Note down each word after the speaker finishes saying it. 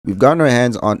We've gotten our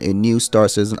hands on a new Star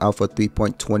Citizen Alpha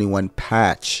 3.21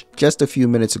 patch just a few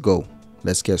minutes ago.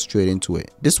 Let's get straight into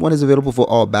it. This one is available for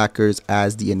all backers,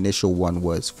 as the initial one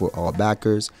was for all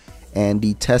backers, and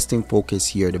the testing focus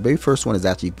here, the very first one, is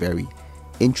actually very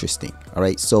interesting. All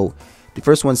right, so the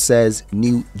first one says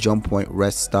new jump point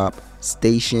rest stop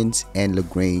stations and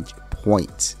Lagrange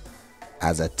points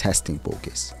as a testing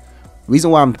focus.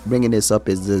 Reason why I'm bringing this up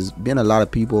is there's been a lot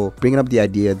of people bringing up the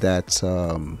idea that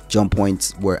jump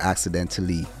points were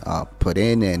accidentally put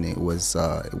in, and it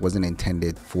wasn't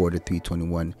intended for the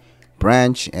 321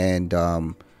 branch. And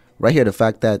right here, the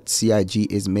fact that CIG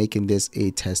is making this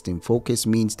a testing focus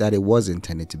means that it was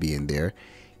intended to be in there.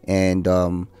 And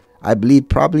I believe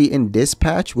probably in this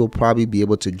patch we'll probably be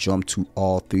able to jump to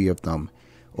all three of them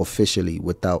officially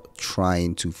without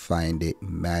trying to find it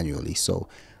manually. So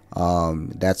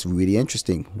that's really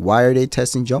interesting. Why are they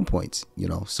testing jump points?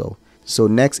 So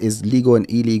next is legal and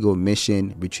illegal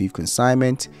mission, retrieve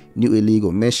consignment, new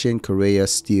illegal mission, Korea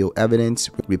steal evidence,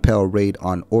 repel raid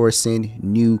on Orison,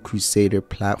 new Crusader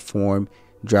platform,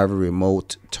 driver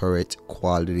remote, turret,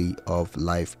 quality of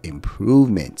life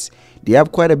improvements. They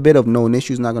have quite a bit of known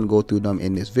issues. Not going to go through them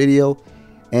in this video.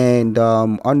 And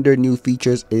under new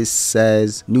features, it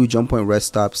says new jump point rest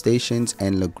stop stations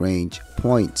and Lagrange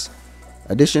points.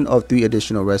 Addition of 3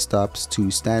 additional rest stops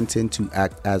to Stanton to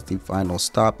act as the final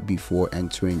stop before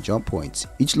entering jump points.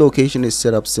 Each location is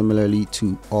set up similarly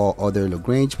to all other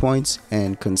Lagrange points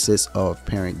and consists of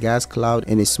parent gas cloud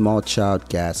and a small child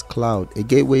gas cloud, a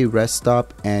gateway rest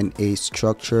stop, and a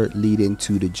structure leading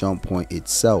to the jump point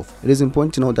itself. It is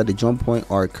important to note that the jump point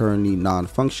are currently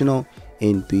non-functional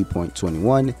in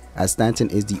 3.21, as Stanton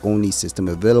is the only system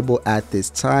available at this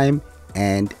time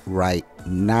and right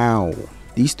now.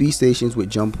 These 3 stations with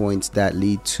jump points that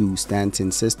lead to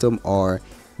Stanton system are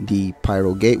the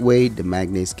Pyro Gateway, the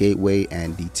Magnus Gateway,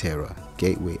 and the Terra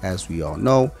Gateway. As we all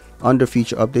know, under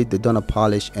feature update, they've done a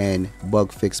polish and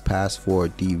bug fix pass for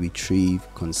the retrieve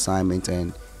consignment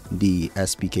and the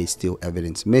SPK steal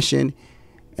evidence mission,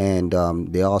 and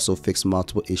they also fixed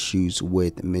multiple issues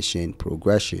with mission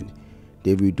progression.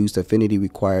 They've reduced affinity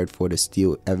required for the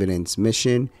steal evidence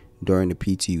mission during the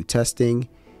PTU testing,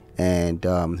 and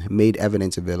made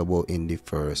evidence available in the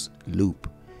first loop.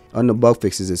 On the bug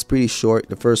fixes, it's pretty short.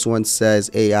 The first one says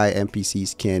AI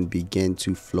NPCs can begin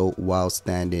to float while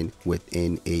standing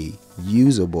within a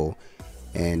usable,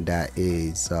 and that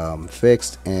is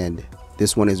fixed. And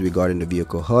this one is regarding the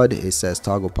vehicle HUD. It says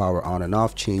toggle power on and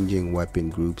off, changing weapon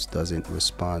groups doesn't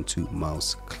respond to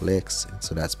mouse clicks,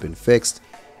 so that's been fixed.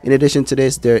 In addition to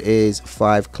this, there is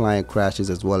 5 client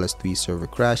crashes as well as 3 server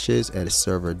crashes and a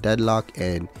server deadlock,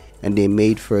 and they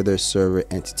made further server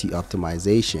entity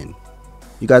optimization.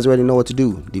 You guys already know what to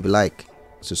do. Leave a like,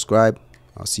 subscribe.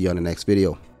 I'll see you on the next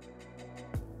video.